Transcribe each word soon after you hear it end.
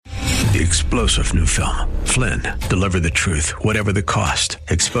The explosive new film, Flynn, deliver the truth, whatever the cost,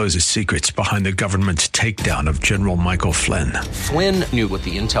 exposes secrets behind the government's takedown of General Michael Flynn. Flynn knew what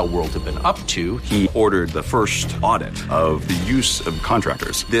the intel world had been up to. He ordered the first audit of the use of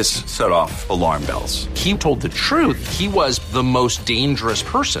contractors. This set off alarm bells. He told the truth. He was the most dangerous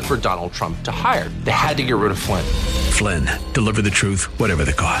person for Donald Trump to hire. They had to get rid of Flynn. Flynn, deliver the truth, whatever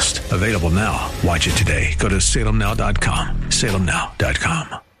the cost. Available now. Watch it today. Go to salemnow.com.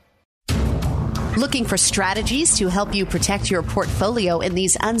 salemnow.com. Looking for strategies to help you protect your portfolio in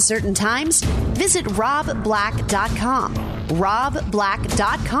these uncertain times? Visit robblack.com.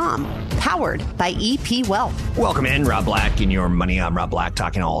 robblack.com. Powered by EP Wealth. Welcome in, Rob Black and Your Money. I'm Rob Black,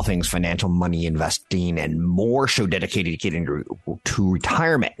 talking all things financial, money, investing, and more. Show dedicated to getting to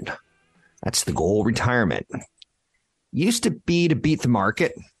retirement. That's the goal, retirement. Used to be to beat the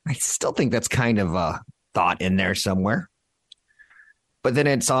market. I still think that's kind of a thought in there somewhere. But then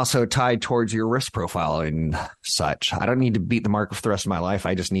it's also tied towards your risk profile and such. I don't need to beat the market for the rest of my life.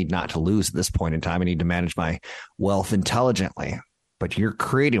 I just need not to lose at this point in time. I need to manage my wealth intelligently. But you're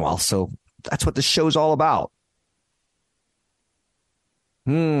creating wealth, so that's what this show's all about.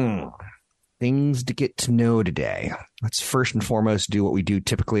 Things to get to know today. Let's first and foremost do what we do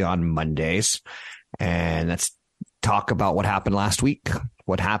typically on Mondays. And let's talk about what happened last week,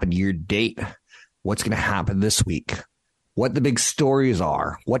 what happened year to date, what's going to happen this week, what the big stories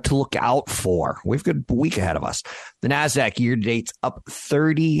are, what to look out for. We've got a week ahead of us. The NASDAQ year to date's up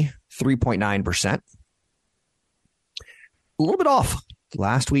 33.9%. A little bit off.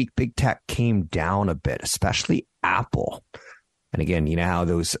 Last week, big tech came down a bit, especially Apple. And again, you know how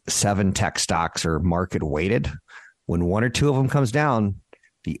those 7 tech stocks are market weighted? When 1 or 2 of them comes down,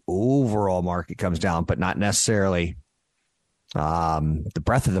 the overall market comes down, but not necessarily the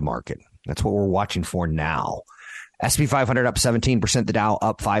breadth of the market. That's what we're watching for now. S&P 500 up 17%, the Dow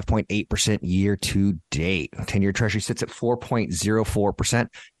up 5.8% year to date. 10-year Treasury sits at 4.04%.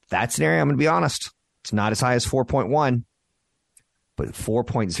 That's an area, I'm going to be honest, it's not as high as 4.1, but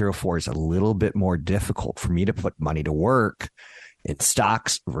 4.04 is a little bit more difficult for me to put money to work in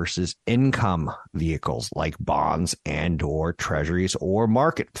stocks versus income vehicles like bonds and or treasuries or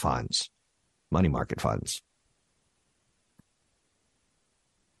market funds, money market funds.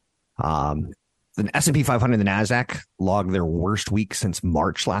 The S&P 500 and the NASDAQ logged their worst week since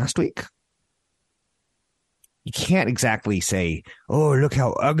March last week. You can't exactly say, oh, look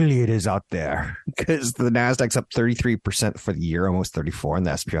how ugly it is out there, because the NASDAQ's up 33% for the year, almost 34%, and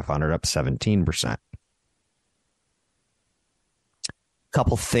the S&P 500 up 17%.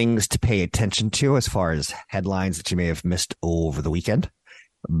 Couple things to pay attention to as far as headlines that you may have missed over the weekend.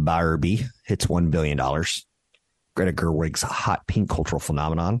 Barbie hits $1 billion. Greta Gerwig's hot pink cultural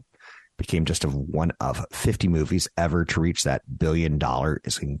phenomenon became just one of 50 movies ever to reach that $1 billion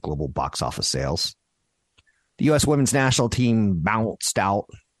in global box office sales. The U.S. women's national team bounced out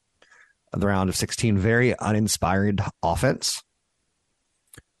of the round of 16. Very uninspired offense.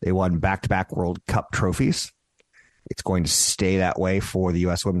 They won back-to-back World Cup trophies. It's going to stay that way for the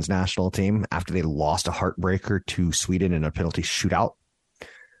U.S. women's national team after they lost a heartbreaker to Sweden in a penalty shootout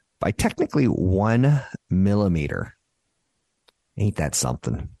by technically 1 millimeter. Ain't that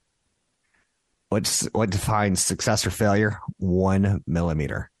something? What defines success or failure? 1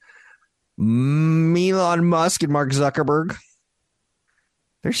 millimeter. Elon Musk and Mark Zuckerberg,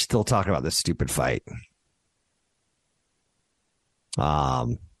 they're still talking about this stupid fight.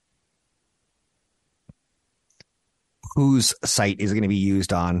 Whose site is going to be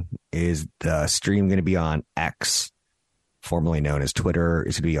used on? Is the stream going to be on X, formerly known as Twitter?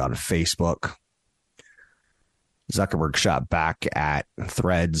 Is it going to be on Facebook? Zuckerberg shot back at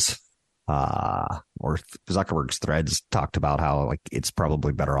Threads. Or Zuckerberg's Threads talked about how like it's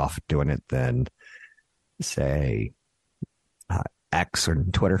probably better off doing it than, say, X or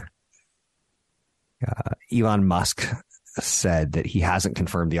Twitter. Elon Musk said that he hasn't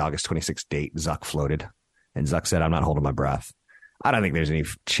confirmed the August 26th date Zuck floated. And Zuck said, I'm not holding my breath. I don't think there's any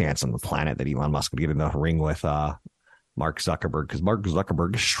chance on the planet that Elon Musk would get in the ring with Mark Zuckerberg, because Mark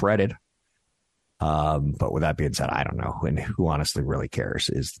Zuckerberg is shredded. But with that being said, I don't know. And who honestly really cares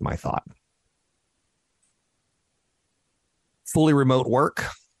is my thought. Fully remote work.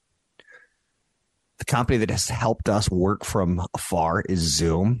 The company that has helped us work from afar is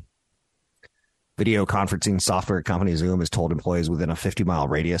Zoom. Video conferencing software company Zoom has told employees within a 50-mile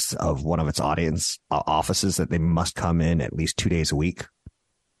radius of one of its audience offices that they must come in at least 2 days a week.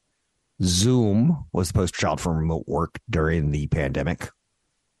 Zoom was the poster child for remote work during the pandemic.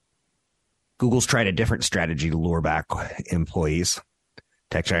 Google's tried a different strategy to lure back employees.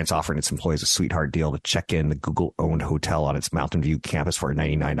 Tech Giant's offering its employees a sweetheart deal to check in the Google-owned hotel on its Mountain View campus for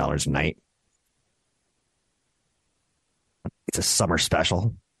 $99 a night. It's a summer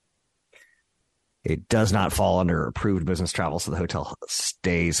special. It does not fall under approved business travel, so the hotel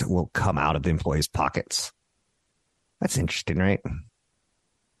stays will come out of the employees' pockets. That's interesting, right?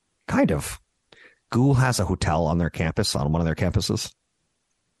 Kind of. Google has a hotel on their campus, on one of their campuses.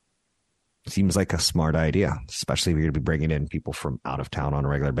 Seems like a smart idea, especially if you're going to be bringing in people from out of town on a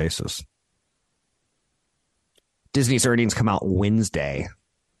regular basis. Disney's earnings come out Wednesday.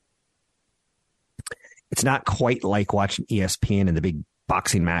 It's not quite like watching ESPN in the big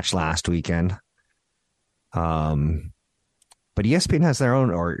boxing match last weekend. But ESPN has their own,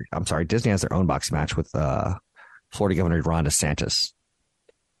 Disney has their own boxing match with Florida Governor Ron DeSantis.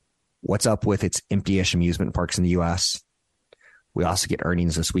 What's up with its empty-ish amusement parks in the U.S.? We also get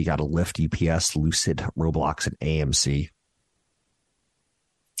earnings this week out of Lyft, UPS, Lucid, Roblox, and AMC.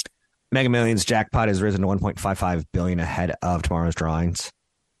 Mega Millions jackpot has risen to $1.55 billion ahead of tomorrow's drawings.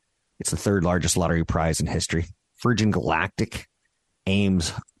 It's the third largest lottery prize in history. Virgin Galactic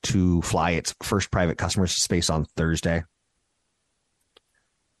aims to fly its first private customers to space on Thursday.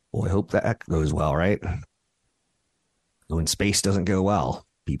 Well, I hope that goes well, right? When space doesn't go well,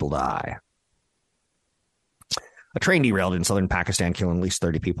 people die. A train derailed in southern Pakistan, killing at least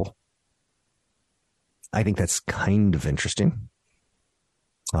 30 people. I think that's kind of interesting.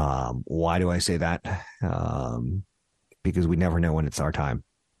 Why do I say that? Because we never know when it's our time.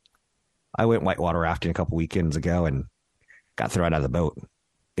 I went whitewater rafting a couple weekends ago and got thrown out of the boat.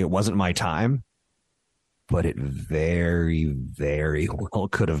 It wasn't my time, but it very, very well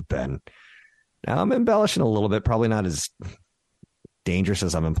could have been. Now, I'm embellishing a little bit, probably not as dangerous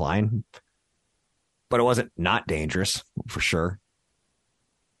as I'm implying, but it wasn't not dangerous for sure.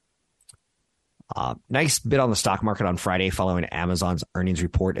 Nice bid on the stock market on Friday following Amazon's earnings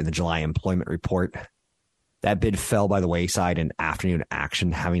report and the July employment report. That bid fell by the wayside in afternoon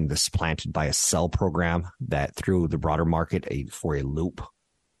action, having been supplanted by a sell program that threw the broader market for a loop.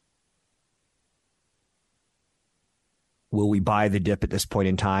 Will we buy the dip at this point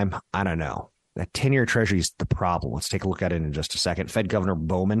in time? I don't know. That 10-year Treasury is the problem. Let's take a look at it in just a second. Fed Governor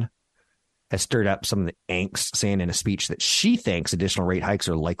Bowman has stirred up some of the angst, saying in a speech that she thinks additional rate hikes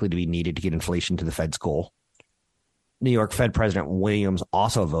are likely to be needed to get inflation to the Fed's goal. New York Fed President Williams,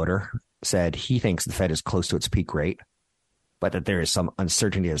 also a voter, said he thinks the Fed is close to its peak rate, but that there is some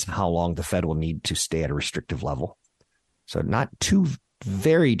uncertainty as to how long the Fed will need to stay at a restrictive level. So not two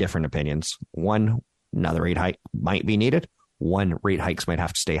very different opinions. One, another rate hike might be needed. One, rate hikes might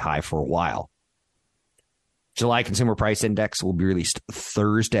have to stay high for a while. July Consumer Price Index will be released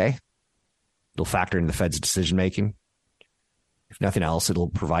Thursday. It'll factor into the Fed's decision-making. If nothing else, it'll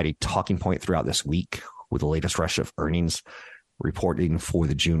provide a talking point throughout this week with the latest rush of earnings reporting for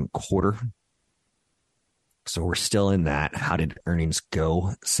the June quarter. So we're still in that how did earnings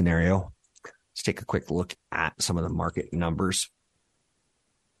go scenario. Let's take a quick look at some of the market numbers.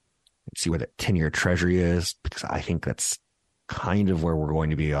 Let's see where the 10-year Treasury is, because I think that's kind of where we're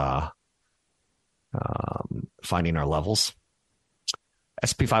going to be finding our levels.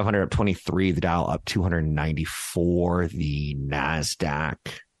 S&P 500 up 23, the Dow up 294, the NASDAQ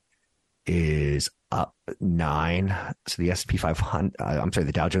is up 9. So the S&P 500,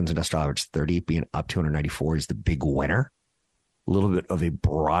 the Dow Jones Industrial Average 30 being up 294 is the big winner. A little bit of a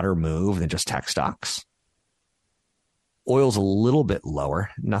broader move than just tech stocks. Oil's a little bit lower,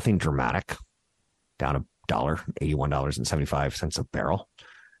 nothing dramatic, down $1, $81.75 a barrel.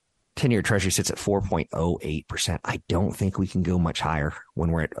 10-year Treasury sits at 4.08%. I don't think we can go much higher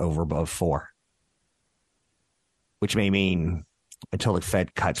when we're at over above 4, which may mean until the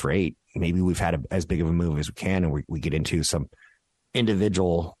Fed cuts rate, maybe we've had as big of a move as we can, and we get into some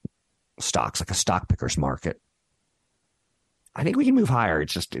individual stocks, like a stock picker's market. I think we can move higher.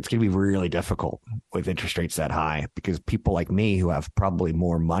 It's going to be really difficult with interest rates that high, because people like me who have probably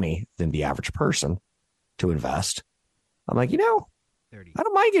more money than the average person to invest, I'm like, I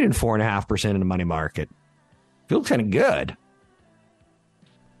don't mind getting 4.5% in the money market. Feels kind of good.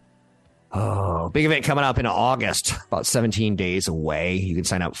 Oh, big event coming up in August, about 17 days away. You can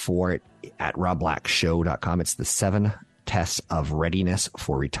sign up for it at robblackshow.com. It's the 7 tests of readiness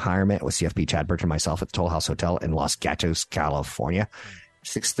for retirement with CFP Chad Burton and myself at the Toll House Hotel in Los Gatos, California.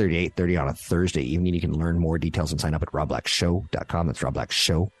 6:30, 8:30 on a Thursday evening. You can learn more details and sign up at robblackshow.com. That's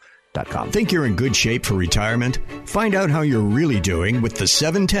robblackshow.com. Think you're in good shape for retirement? Find out how you're really doing with the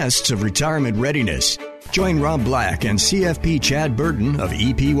 7 tests of retirement readiness. Join Rob Black and CFP Chad Burton of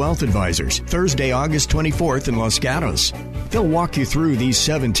EP Wealth Advisors Thursday, August 24th in Los Gatos. They'll walk you through these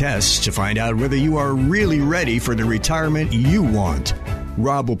 7 tests to find out whether you are really ready for the retirement you want.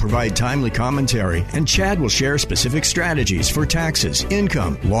 Rob will provide timely commentary, and Chad will share specific strategies for taxes,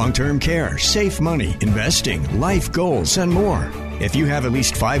 income, long-term care, safe money, investing, life goals, and more. If you have at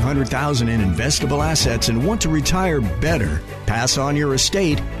least $500,000 in investable assets and want to retire better, pass on your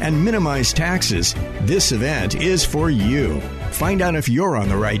estate, and minimize taxes, this event is for you. Find out if you're on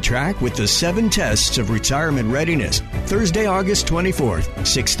the right track with the 7 Tests of Retirement Readiness, Thursday, August 24th,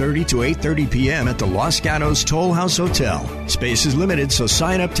 6:30 to 8:30 p.m. at the Los Gatos Toll House Hotel. Space is limited, so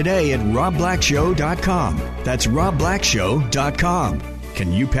sign up today at robblackshow.com. That's robblackshow.com.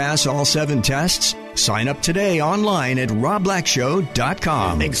 Can you pass all 7 tests? Sign up today online at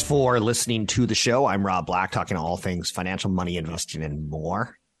robblackshow.com. Thanks for listening to the show. I'm Rob Black, talking all things financial, money, investing, and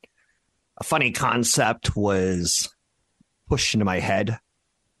more. A funny concept was pushed into my head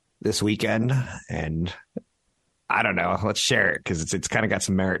this weekend, and I don't know. Let's share it because it's kind of got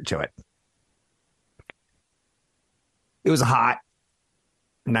some merit to it. It was a hot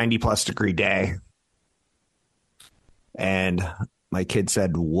 90-plus degree day, and my kid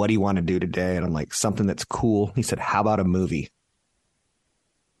said, "What do you want to do today?" And I'm like, "Something that's cool." He said, "How about a movie?"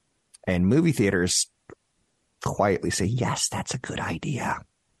 And movie theaters quietly say, "Yes, that's a good idea."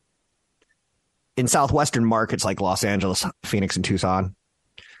 In southwestern markets like Los Angeles, Phoenix, and Tucson,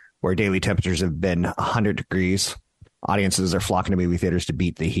 where daily temperatures have been 100 degrees, audiences are flocking to movie theaters to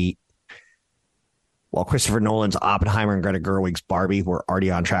beat the heat. While Christopher Nolan's Oppenheimer and Greta Gerwig's Barbie were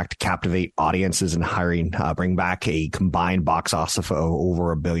already on track to captivate audiences and bring back a combined box office of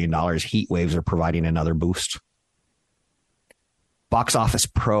over $1 billion, heat waves are providing another boost. Box office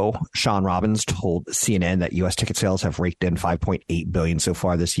pro Sean Robbins told CNN that U.S. ticket sales have raked in $5.8 billion so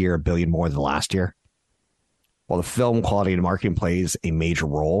far this year, $1 billion more than last year. While the film quality and marketing plays a major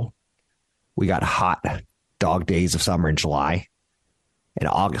role, we got hot dog days of summer in July and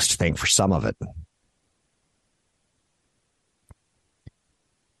August to thank for some of it.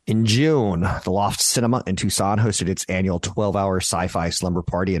 In June, the Loft Cinema in Tucson hosted its annual 12-hour sci-fi slumber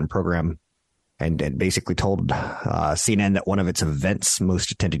party and program, and basically told CNN that one of its events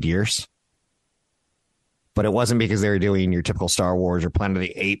most attended years. But it wasn't because they were doing your typical Star Wars or Planet of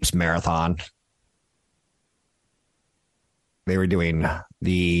the Apes marathon. They were doing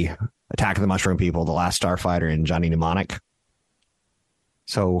the Attack of the Mushroom People, The Last Starfighter, and Johnny Mnemonic.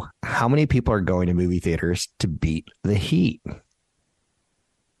 So how many people are going to movie theaters to beat the heat?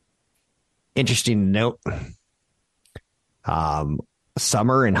 Interesting to note.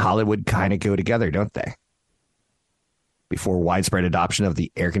 Summer and Hollywood kind of go together, don't they? Before widespread adoption of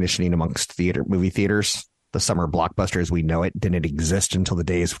the air conditioning amongst movie theaters, the summer blockbuster as we know it didn't exist until the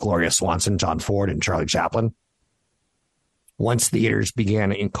days of Gloria Swanson, John Ford, and Charlie Chaplin. Once theaters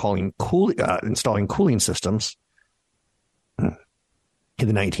began installing cooling systems in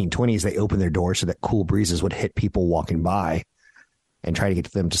the 1920s, they opened their doors so that cool breezes would hit people walking by and try to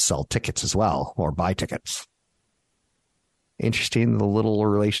get them to sell tickets as well, or buy tickets. Interesting, the little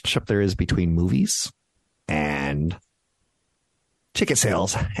relationship there is between movies and ticket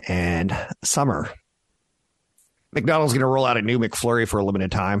sales and summer. McDonald's going to roll out a new McFlurry for a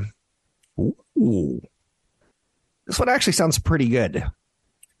limited time. Ooh. This one actually sounds pretty good.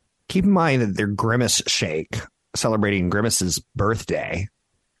 Keep in mind that their Grimace Shake, celebrating Grimace's birthday.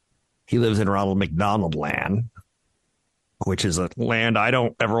 He lives in Ronald McDonald Land, which is a land I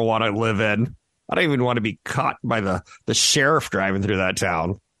don't ever want to live in. I don't even want to be caught by the sheriff driving through that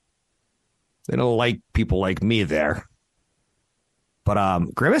town. They don't like people like me there.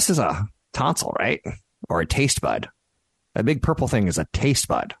 But Grimace is a tonsil, right? Or a taste bud. That big purple thing is a taste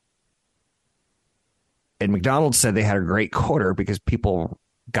bud. And McDonald's said they had a great quarter because people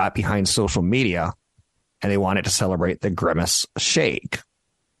got behind social media and they wanted to celebrate the Grimace Shake.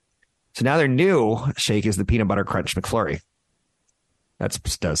 So now their new shake is the Peanut Butter Crunch McFlurry. That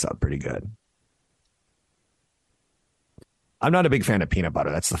does sound pretty good. I'm not a big fan of peanut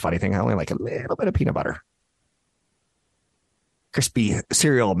butter. That's the funny thing. I only like a little bit of peanut butter. Crispy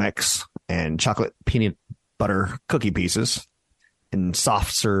cereal mix and chocolate peanut butter cookie pieces and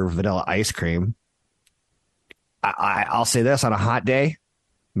soft serve vanilla ice cream. I'll say this, on a hot day,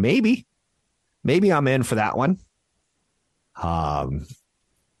 maybe I'm in for that one. And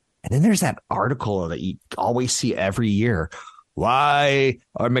then there's that article that you always see every year. Why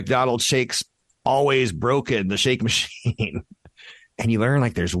are McDonald's shakes always broken, the shake machine? And you learn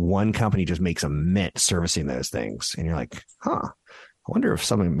like there's one company just makes a mint servicing those things. And you're like, I wonder if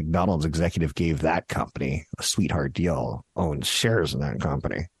some McDonald's executive gave that company a sweetheart deal, owns shares in that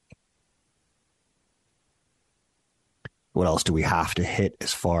company. What else do we have to hit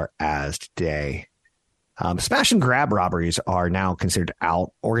as far as today? Smash and grab robberies are now considered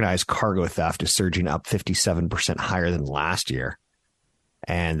out. Organized cargo theft is surging up 57% higher than last year.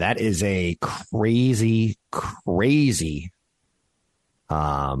 And that is a crazy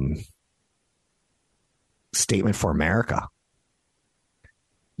statement for America.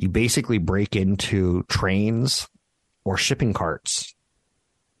 You basically break into trains or shipping carts,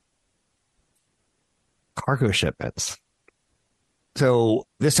 cargo shipments. So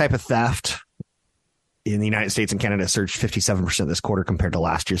this type of theft in the United States and Canada surged 57% this quarter compared to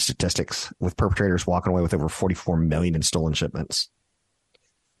last year's statistics, with perpetrators walking away with over 44 million in stolen shipments.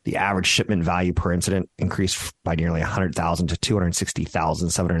 The average shipment value per incident increased by nearly $100,000 to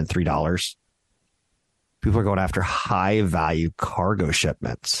 $260,703. People are going after high-value cargo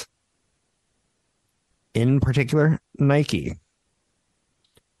shipments. In particular, Nike.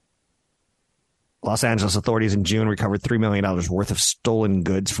 Los Angeles authorities in June recovered $3 million worth of stolen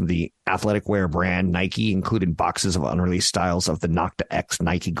goods from the athletic wear brand Nike, including boxes of unreleased styles of the Nocta X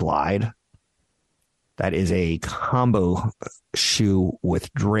Nike Glide. That is a combo shoe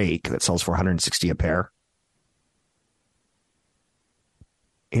with Drake that sells for $160 a pair.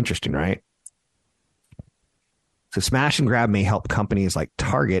 Interesting, right? So smash and grab may help companies like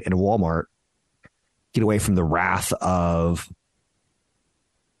Target and Walmart get away from the wrath of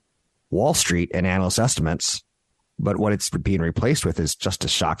Wall Street and analyst estimates, but what it's being replaced with is just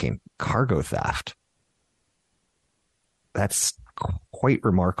as shocking: cargo theft. That's quite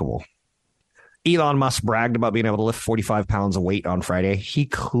remarkable. Elon Musk bragged about being able to lift 45 pounds of weight on Friday. He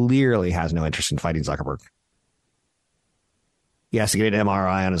clearly has no interest in fighting Zuckerberg. He has to get an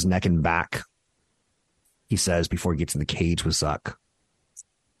MRI on his neck and back, he says, before he gets in the cage with Zuck.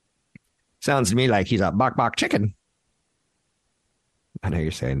 Sounds to me like he's a bok chicken. I know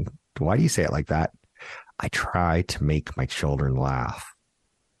you're saying, why do you say it like that? I try to make my children laugh.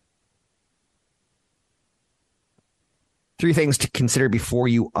 3 things to consider before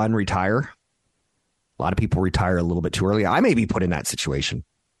you unretire. A lot of people retire a little bit too early. I may be put in that situation.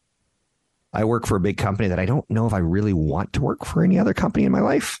 I work for a big company that I don't know if I really want to work for any other company in my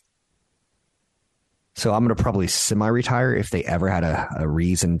life. So I'm going to probably semi-retire if they ever had a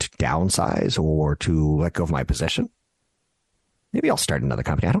reason to downsize or to let go of my position. Maybe I'll start another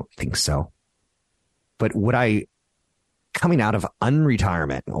company. I don't think so. But would I, coming out of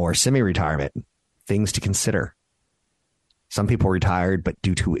unretirement or semi-retirement, things to consider? Some people retired, but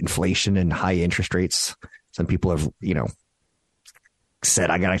due to inflation and high interest rates, some people have, said,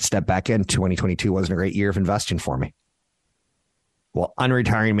 I got to step back in. 2022 wasn't a great year of investing for me. Well,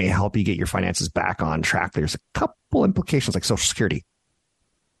 unretiring may help you get your finances back on track. There's a couple implications like Social Security.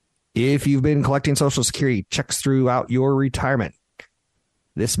 If you've been collecting Social Security checks throughout your retirement,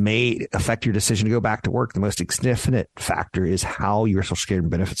 this may affect your decision to go back to work. The most significant factor is how your Social Security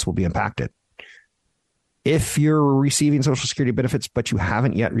benefits will be impacted. If you're receiving Social Security benefits, but you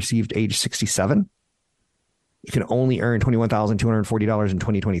haven't yet received age 67, you can only earn $21,240 in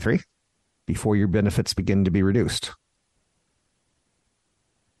 2023 before your benefits begin to be reduced.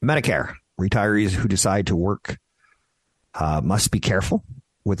 Medicare. Retirees who decide to work must be careful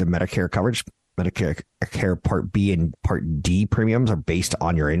with the Medicare coverage. Medicare Part B and Part D premiums are based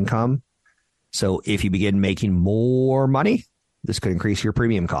on your income. So if you begin making more money, this could increase your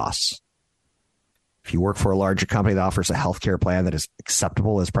premium costs. If you work for a larger company that offers a healthcare plan that is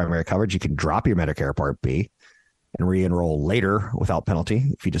acceptable as primary coverage, you can drop your Medicare Part B and re-enroll later without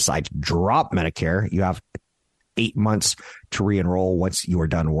penalty. If you decide to drop Medicare, you have 8 months to re-enroll once you are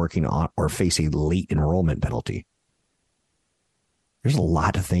done working on or face a late enrollment penalty. There's a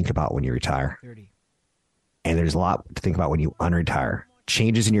lot to think about when you retire. 30. And there's a lot to think about when you unretire.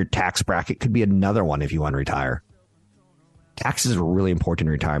 Changes in your tax bracket could be another one if you unretire. Taxes are really important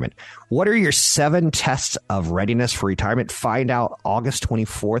in retirement. What are your 7 tests of readiness for retirement? Find out August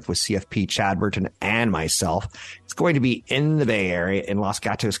 24th with CFP Chad Burton and myself. It's going to be in the Bay Area in Los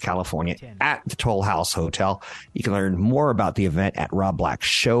Gatos, California at the Toll House Hotel. You can learn more about the event at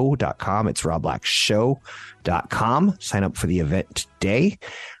robblackshow.com. It's robblackshow.com. Sign up for the event today.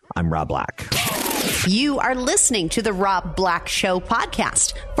 I'm Rob Black. You are listening to the Rob Black Show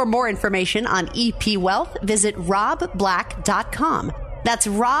podcast. For more information on EP Wealth, visit robblack.com. That's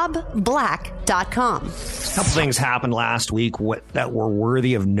robblack.com. A couple things happened last week that were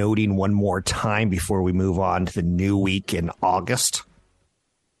worthy of noting one more time before we move on to the new week in August.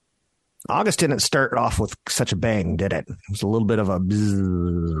 August didn't start off with such a bang, did it? It was a little bit of a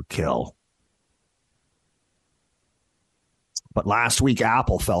kill. But last week,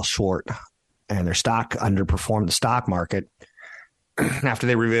 Apple fell short and their stock underperformed the stock market after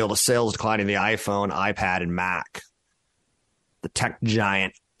they revealed a sales decline in the iPhone, iPad, and Mac. The tech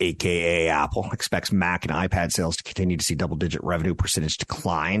giant, a.k.a. Apple, expects Mac and iPad sales to continue to see double-digit revenue percentage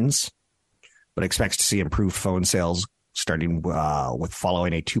declines, but expects to see improved phone sales starting with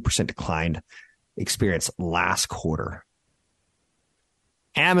following a 2% decline experienced last quarter.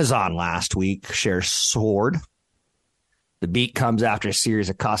 Amazon last week, shares soared. The beat comes after a series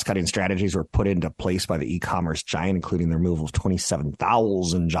of cost-cutting strategies were put into place by the e-commerce giant, including the removal of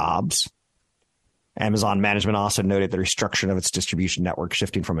 27,000 jobs. Amazon management also noted the restructuring of its distribution network,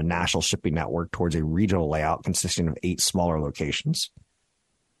 shifting from a national shipping network towards a regional layout consisting of 8 smaller locations.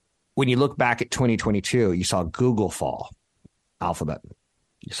 When you look back at 2022, you saw Google fall, Alphabet.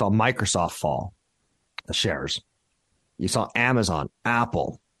 You saw Microsoft fall, the shares. You saw Amazon,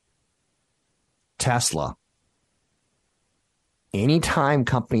 Apple, Tesla. Anytime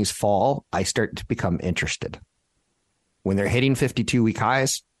companies fall, I start to become interested. When they're hitting 52-week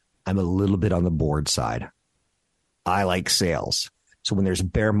highs, I'm a little bit on the board side. I like sales. So when there's a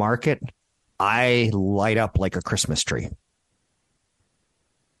bear market, I light up like a Christmas tree.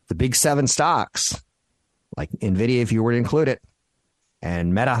 The big 7 stocks, like NVIDIA, if you were to include it,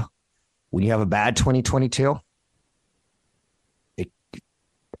 and Meta, when you have a bad 2022,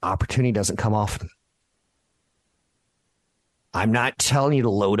 opportunity doesn't come often. I'm not telling you to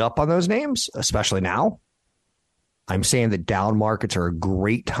load up on those names, especially now. I'm saying that down markets are a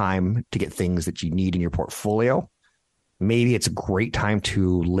great time to get things that you need in your portfolio. Maybe it's a great time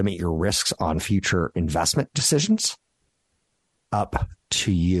to limit your risks on future investment decisions. Up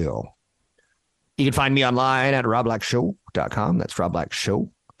to you. You can find me online at robblackshow.com. That's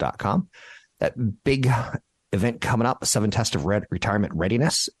robblackshow.com. That big event coming up, 7 Tests of Retirement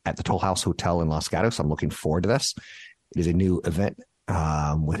Readiness at the Toll House Hotel in Los Gatos. I'm looking forward to this. It is a new event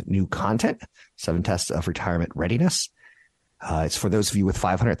with new content, 7 Tests of Retirement Readiness. It's for those of you with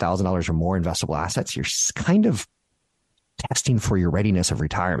 $500,000 or more investable assets. You're kind of testing for your readiness of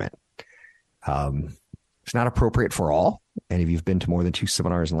retirement. It's not appropriate for all. And if you've been to more than 2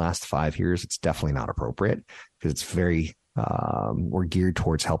 seminars in the last 5 years, it's definitely not appropriate because it's very, we're geared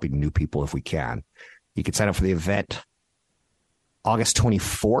towards helping new people if we can. You can sign up for the event August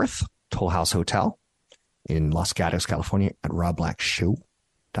 24th, Toll House Hotel in Los Gatos, California at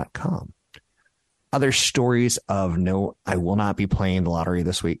robblackshow.com. Other stories of note, I will not be playing the lottery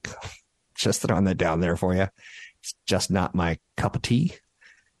this week. Just throwing that down there for you. It's just not my cup of tea.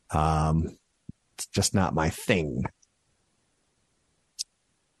 It's just not my thing.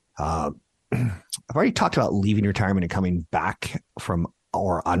 I've already talked about leaving retirement and coming back from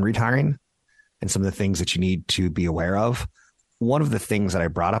or unretiring and some of the things that you need to be aware of. One of the things that I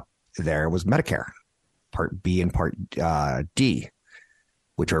brought up there was Medicare, Part B and Part D,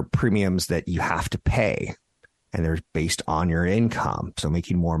 which are premiums that you have to pay, and they're based on your income. So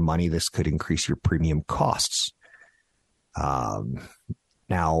making more money, this could increase your premium costs.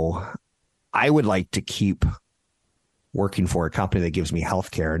 Now, I would like to keep working for a company that gives me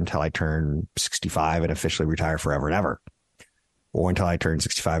health care until I turn 65 and officially retire forever and ever. Or until I turn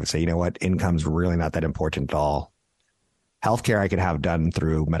 65 and say, you know what, income's really not that important at all. Healthcare I could have done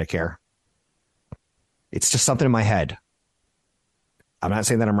through Medicare. It's just something in my head. I'm not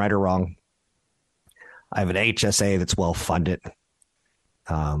saying that I'm right or wrong. I have an HSA that's well funded.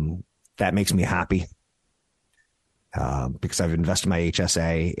 That makes me happy because I've invested my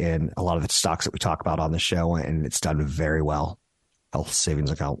HSA in a lot of the stocks that we talk about on the show, and it's done very well. Health savings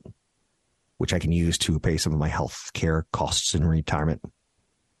account, which I can use to pay some of my health care costs in retirement.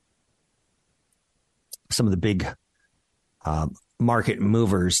 Some of the big market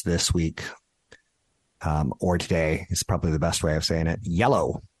movers this week or today is probably the best way of saying it.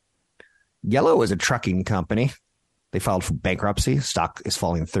 Yellow is a trucking company. They filed for bankruptcy. Stock is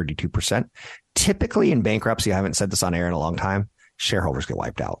falling 32%. Typically in bankruptcy, I haven't said this on air in a long time, shareholders get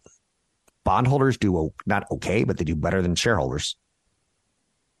wiped out. Bondholders do not okay, but they do better than shareholders.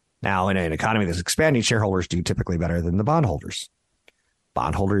 Now, in an economy that's expanding, shareholders do typically better than the bondholders.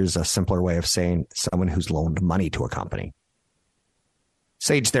 Bondholder is a simpler way of saying someone who's loaned money to a company.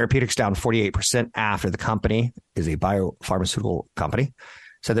 Sage Therapeutics down 48% after the company is a biopharmaceutical company.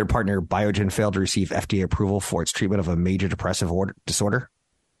 Said their partner Biogen failed to receive FDA approval for its treatment of a major depressive disorder.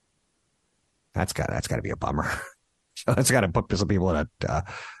 That's got to be a bummer. So that's got to put some people in a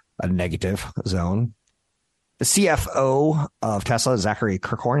negative zone. The CFO of Tesla, Zachary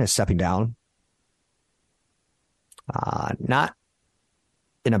Kirkhorn, is stepping down. Not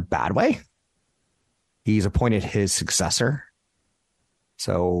in a bad way. He's appointed his successor.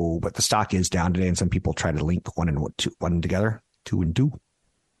 So, but the stock is down today, and some people try to link one together, 2 and 2.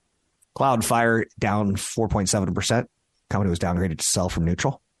 Cloudflare down 4.7%. Company was downgraded to sell from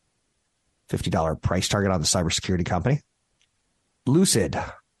neutral. $50 price target on the cybersecurity company. Lucid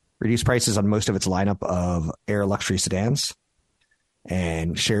reduced prices on most of its lineup of Air luxury sedans,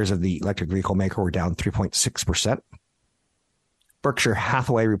 and shares of the electric vehicle maker were down 3.6%. Berkshire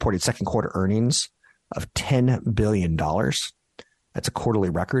Hathaway reported second quarter earnings of $10 billion. That's a quarterly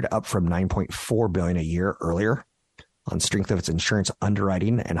record, up from $9.4 billion a year earlier on strength of its insurance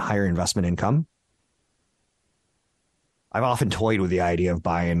underwriting and higher investment income. I've often toyed with the idea of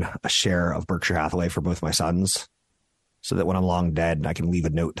buying a share of Berkshire Hathaway for both my sons so that when I'm long dead, I can leave a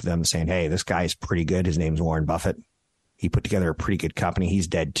note to them saying, hey, this guy's pretty good. His name's Warren Buffett. He put together a pretty good company. He's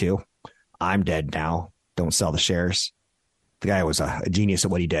dead too. I'm dead now. Don't sell the shares. The guy was a genius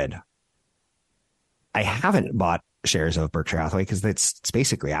at what he did. I haven't bought shares of Berkshire Hathaway because it's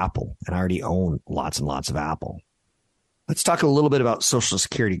basically Apple, and I already own lots and lots of Apple. Let's talk a little bit about Social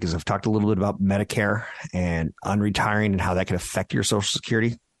Security, because I've talked a little bit about Medicare and unretiring and how that can affect your Social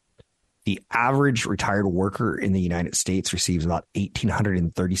Security. The average retired worker in the United States receives about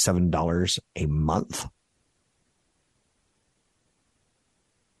 $1,837 a month.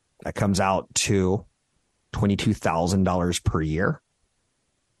 That comes out to $22,000 per year.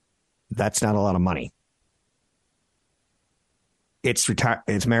 That's not a lot of money. It's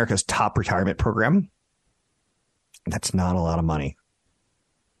America's top retirement program. That's not a lot of money.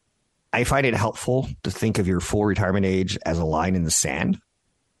 I find it helpful to think of your full retirement age as a line in the sand.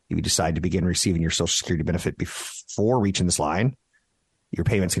 If you decide to begin receiving your Social Security benefit before reaching this line, your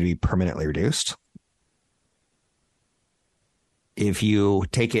payment's going to be permanently reduced. If you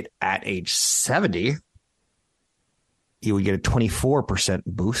take it at age 70, you would get a 24%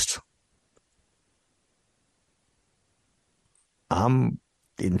 boost. I'm,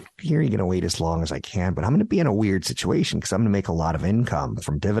 in theory, going to wait as long as I can, but I'm going to be in a weird situation because I'm going to make a lot of income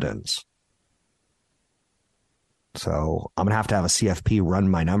from dividends. So I'm going to have a CFP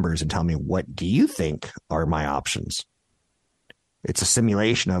run my numbers and tell me, what do you think are my options? It's a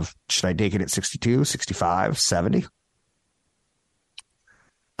simulation of, should I take it at 62, 65, 70?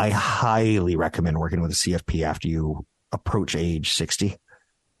 I highly recommend working with a CFP after you approach age 60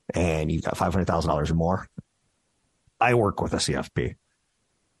 and you've got $500,000 or more. I work with a CFP.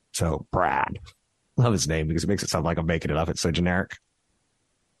 So Brad, love his name because it makes it sound like I'm making it up. It's so generic,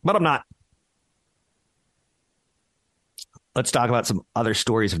 but I'm not. Let's talk about some other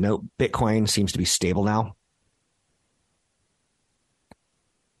stories of note. Bitcoin seems to be stable now.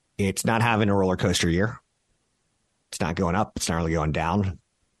 It's not having a roller coaster year. It's not going up. It's not really going down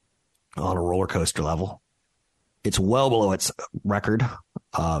on a roller coaster level. It's well below its record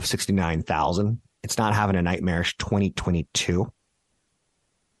of 69,000. It's not having a nightmarish 2022.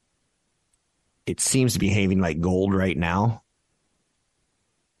 It seems to be behaving like gold right now,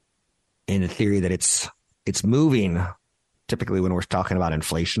 in the theory that it's moving typically when we're talking about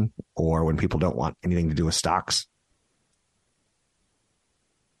inflation or when people don't want anything to do with stocks.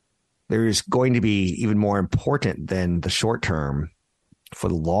 There is going to be even more important than the short term. For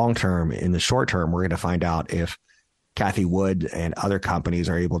the long term, in the short term, we're going to find out if Cathie Wood and other companies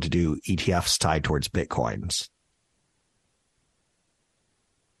are able to do ETFs tied towards Bitcoins.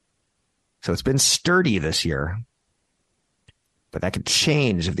 So it's been sturdy this year, but that could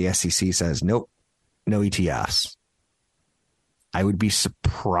change if the SEC says, nope, no ETFs. I would be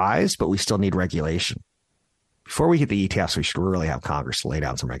surprised, but we still need regulation. Before we get the ETFs, we should really have Congress lay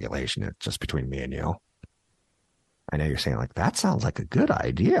down some regulation. It's just between me and you. I know you're saying, like, that sounds like a good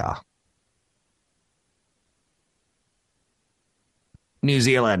idea. New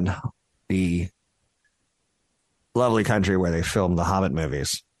Zealand, the lovely country where they filmed the Hobbit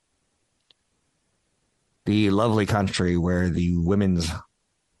movies. The lovely country where the Women's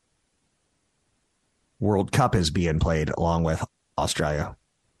World Cup is being played along with Australia.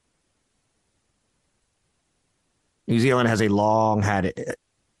 New Zealand has long had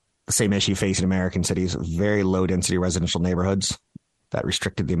the same issue facing American cities, very low density residential neighborhoods that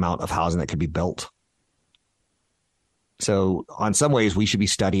restricted the amount of housing that could be built. So on some ways, we should be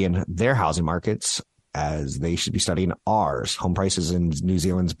studying their housing markets as they should be studying ours. Home prices in New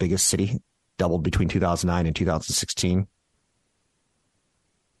Zealand's biggest city doubled between 2009 and 2016.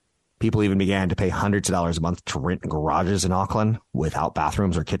 People even began to pay hundreds of dollars a month to rent garages in Auckland without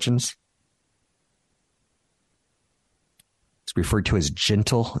bathrooms or kitchens. It's referred to as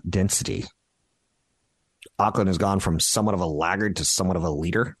gentle density. Auckland has gone from somewhat of a laggard to somewhat of a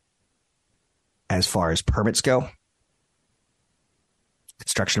leader as far as permits go.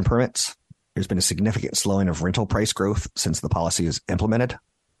 Construction permits. There's been a significant slowing of rental price growth since the policy is implemented.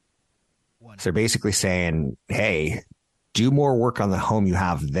 So they're basically saying, hey, do more work on the home you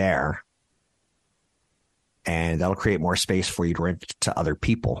have there, and that'll create more space for you to rent to other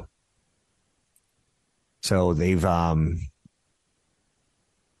people. So they've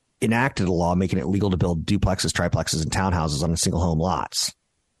enacted a law making it legal to build duplexes, triplexes, and townhouses on single home lots.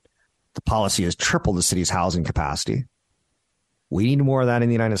 The policy has tripled the city's housing capacity. We need more of that in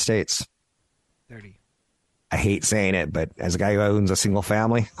the United States. 30. I hate saying it, but as a guy who owns a single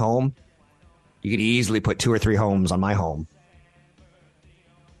family home, you could easily put 2 or 3 homes on my home.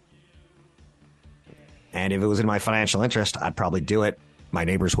 And if it was in my financial interest, I'd probably do it. My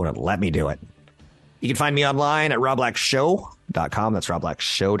neighbors wouldn't let me do it. You can find me online at robblackshow.com. That's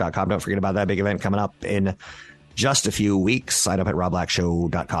robblackshow.com. Don't forget about that big event coming up in just a few weeks. Sign up at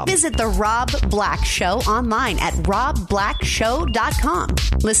robblackshow.com. Visit The Rob Black Show online at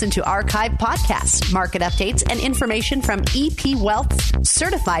robblackshow.com. Listen to archived podcasts, market updates, and information from EP Wealth's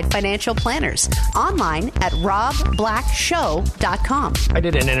certified financial planners online at robblackshow.com. I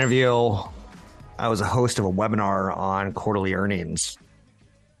did an interview. I was a host of a webinar on quarterly earnings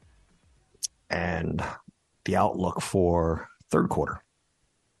and the outlook for third quarter.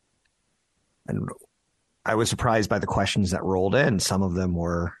 And I was surprised by the questions that rolled in. Some of them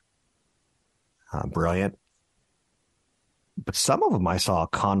were brilliant, but some of them I saw a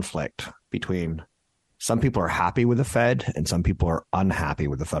conflict between some people are happy with the Fed and some people are unhappy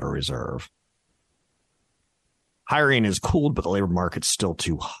with the Federal Reserve. Hiring is cooled, but the labor market's still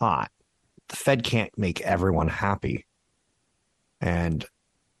too hot. The Fed can't make everyone happy. And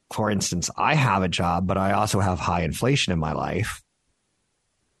for instance, I have a job, but I also have high inflation in my life.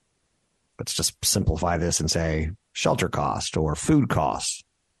 Let's just simplify this and say shelter cost or food costs.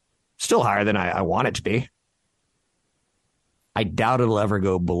 Still higher than I want it to be. I doubt it'll ever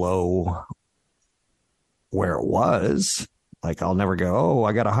go below where it was. Like I'll never go, oh,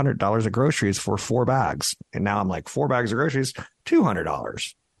 I got $100 of groceries for 4 bags. And now I'm like 4 bags of groceries,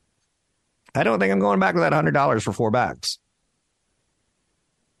 $200. I don't think I'm going back to that $100 for 4 bags.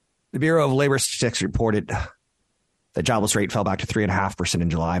 The Bureau of Labor Statistics reported the jobless rate fell back to 3.5% in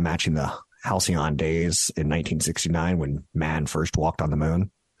July, matching the halcyon days in 1969 when man first walked on the moon.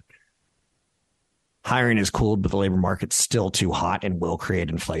 Hiring is cooled, but the labor market's still too hot and will create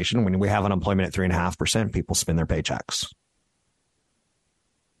inflation. When we have unemployment at 3.5%, people spend their paychecks.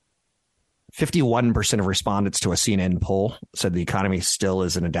 51% of respondents to a CNN poll said the economy still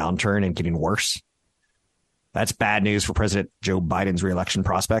is in a downturn and getting worse. That's bad news for President Joe Biden's reelection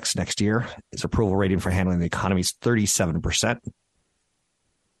prospects next year. His approval rating for handling the economy is 37%.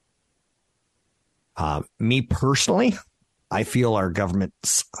 Me personally, I feel our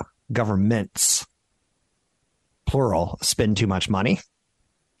governments, plural, spend too much money.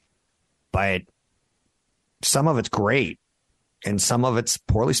 But some of it's great and some of it's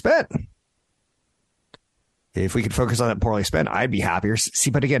poorly spent. If we could focus on that poorly spent, I'd be happier. See,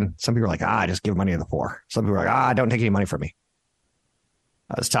 but again, some people are like, just give money to the poor. Some people are like, don't take any money from me.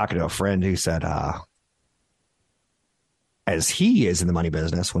 I was talking to a friend who said, as he is in the money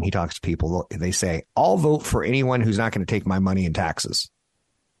business, when he talks to people, they say, I'll vote for anyone who's not going to take my money in taxes.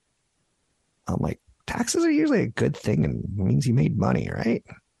 I'm like, taxes are usually a good thing and means you made money, right?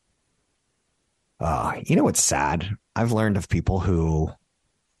 You know what's sad? I've learned of people who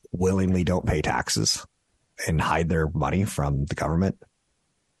willingly don't pay taxes and hide their money from the government.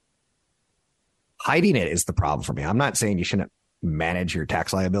 Hiding it is the problem for me. I'm not saying you shouldn't manage your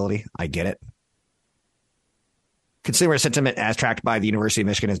tax liability. I get it. Consumer sentiment as tracked by the University of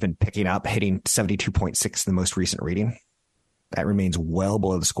Michigan has been picking up, hitting 72.6 in the most recent reading. That remains well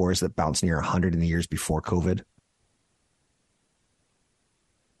below the scores that bounced near 100 in the years before COVID.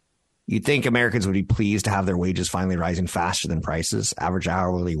 You'd think Americans would be pleased to have their wages finally rising faster than prices. Average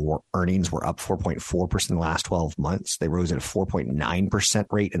hourly earnings were up 4.4% in the last 12 months. They rose at a 4.9%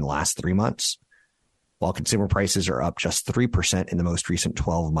 rate in the last 3 months, while consumer prices are up just 3% in the most recent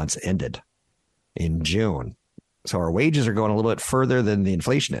 12 months ended in June. So our wages are going a little bit further than the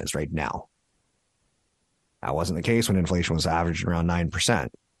inflation is right now. That wasn't the case when inflation was averaging around 9%.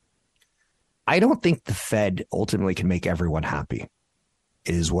 I don't think the Fed ultimately can make everyone happy,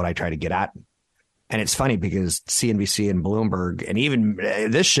 is what I try to get at. And it's funny because CNBC and Bloomberg and even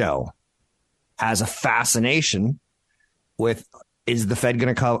this show has a fascination with, is the Fed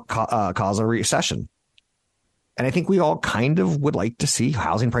going to cause a recession? And I think we all kind of would like to see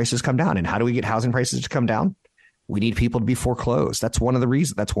housing prices come down. And how do we get housing prices to come down? We need people to be foreclosed. That's one of the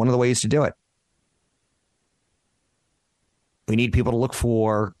reasons. That's one of the ways to do it. We need people to look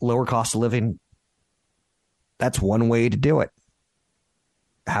for lower cost of living. That's one way to do it.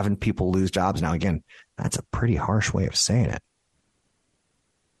 Having people lose jobs. Now, again, that's a pretty harsh way of saying it.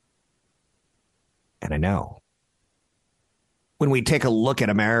 And I know. When we take a look at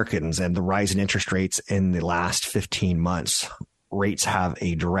Americans and the rise in interest rates in the last 15 months, rates have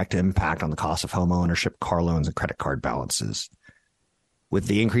a direct impact on the cost of home ownership, car loans, and credit card balances. With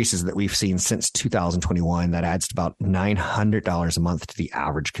the increases that we've seen since 2021, that adds to about $900 a month to the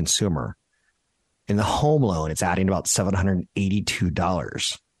average consumer. In the home loan, it's adding about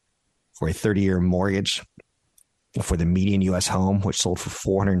 $782 for a 30-year mortgage for the median U.S. home, which sold for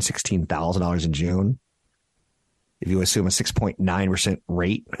 $416,000 in June. If you assume a 6.9%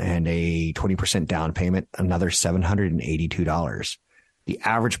 rate and a 20% down payment, another $782. The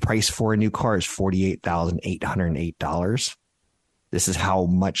average price for a new car is $48,808. This is how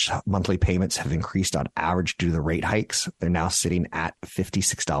much monthly payments have increased on average due to the rate hikes. They're now sitting at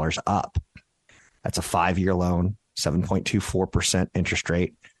 $56 up. That's a 5-year loan, 7.24% interest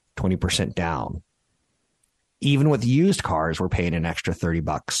rate, 20% down. Even with used cars, we're paying an extra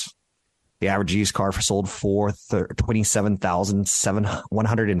 $30. The average used car sold for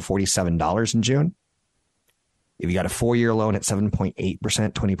 $27,147 in June. If you got a 4-year loan at 7.8%,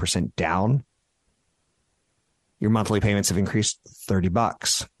 20% down, your monthly payments have increased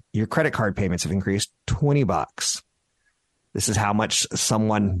 $30. Your credit card payments have increased $20. This is how much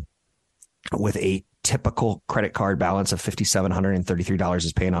someone with a typical credit card balance of $5,733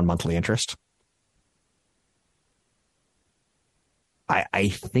 is paying on monthly interest. I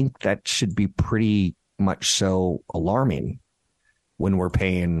think that should be pretty much so alarming when we're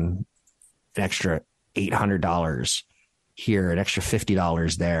paying an extra $800 here, an extra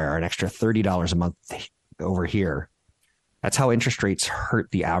 $50 there, an extra $30 a month over here. That's how interest rates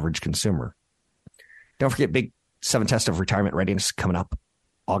hurt the average consumer. Don't forget, big 7 test of retirement readiness coming up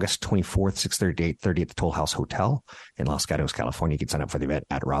August 24th, 6:30 to 8:30 at the Toll House Hotel in Los Gatos, California. You can sign up for the event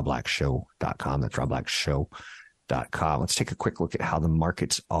at robblackshow.com. That's robblackshow.com. Let's take a quick look at how the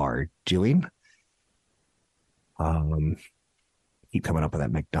markets are doing. Keep coming up with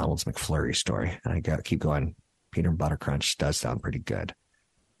that McDonald's McFlurry story. I keep going. Peanut butter crunch does sound pretty good.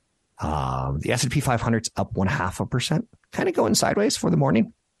 The S&P 500's up 0.5%, kind of going sideways for the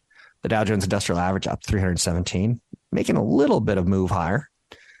morning. The Dow Jones Industrial Average up 317, making a little bit of move higher.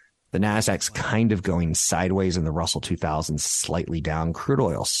 The Nasdaq's kind of going sideways, and the Russell 2000 slightly down. Crude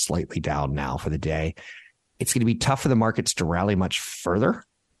oil slightly down now for the day. It's going to be tough for the markets to rally much further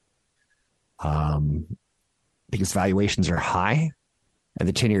because valuations are high, and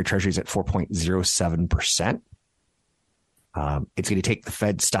the 10-year Treasury is at 4.07%. It's going to take the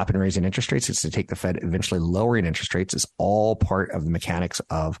Fed stopping raising interest rates. It's going to take the Fed eventually lowering interest rates. It's all part of the mechanics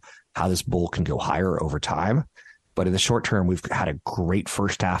of how this bull can go higher over time. But in the short term, we've had a great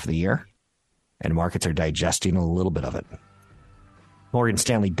first half of the year, and markets are digesting a little bit of it. Morgan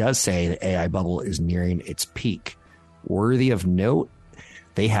Stanley does say the AI bubble is nearing its peak. Worthy of note,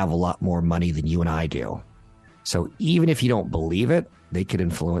 they have a lot more money than you and I do. So even if you don't believe it, they could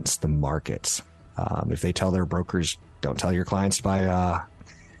influence the markets. If they tell their brokers, don't tell your clients to buy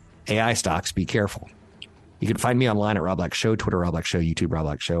AI stocks, be careful. You can find me online at Rob Black Show, Twitter Rob Black Show, YouTube Rob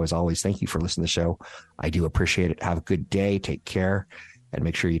Black Show. As always, thank you for listening to the show. I do appreciate it. Have a good day. Take care. And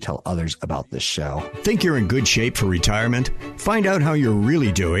make sure you tell others about this show. Think you're in good shape for retirement? Find out how you're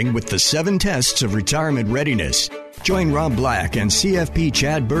really doing with the 7 tests of retirement readiness. Join Rob Black and CFP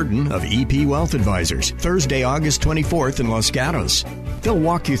Chad Burton of EP Wealth Advisors Thursday, August 24th in Los Gatos. They'll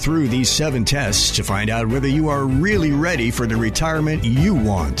walk you through these 7 tests to find out whether you are really ready for the retirement you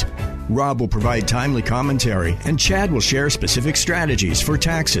want. Rob will provide timely commentary, and Chad will share specific strategies for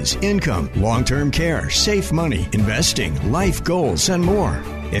taxes, income, long-term care, safe money, investing, life goals, and more.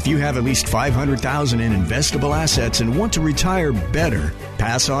 If you have at least $500,000 in investable assets and want to retire better,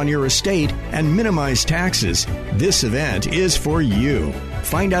 pass on your estate, and minimize taxes, this event is for you.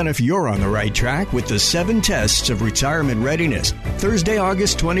 Find out if you're on the right track with the 7 tests of retirement readiness. Thursday,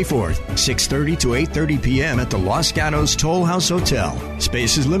 August 24th, 6:30 to 8:30 p.m. at the Los Gatos Toll House Hotel.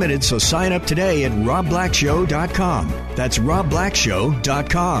 Space is limited, so sign up today at robblackshow.com. That's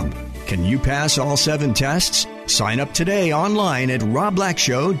robblackshow.com. Can you pass all 7 tests? Sign up today online at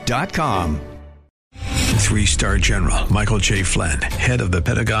robblackshow.com. 3-star General Michael J. Flynn, head of the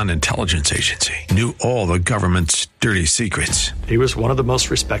Pentagon Intelligence Agency, knew all the government's dirty secrets. He was one of the most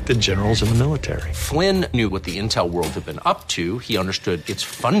respected generals in the military. Flynn knew what the intel world had been up to. He understood its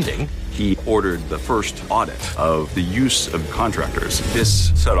funding. He ordered the first audit of the use of contractors.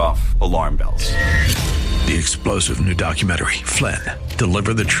 This set off alarm bells. The explosive new documentary, Flynn,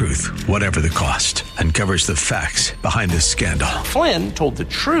 Deliver the Truth, Whatever the Cost, uncovers the facts behind this scandal. Flynn told the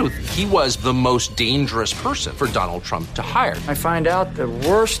truth. He was the most dangerous person for Donald Trump to hire. I find out the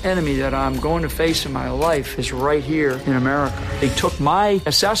worst enemy that I'm going to face in my life is right here in America. They took my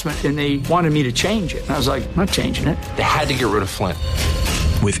assessment and they wanted me to change it. And I was like, I'm not changing it. They had to get rid of Flynn.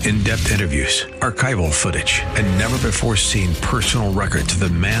 With in-depth interviews, archival footage, and never-before-seen personal records of the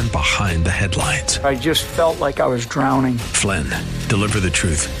man behind the headlines. I just felt like I was drowning. Flynn, Deliver the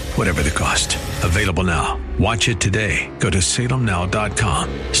Truth, Whatever the Cost. Available now. Watch it today. Go to salemnow.com.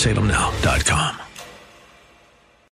 salemnow.com.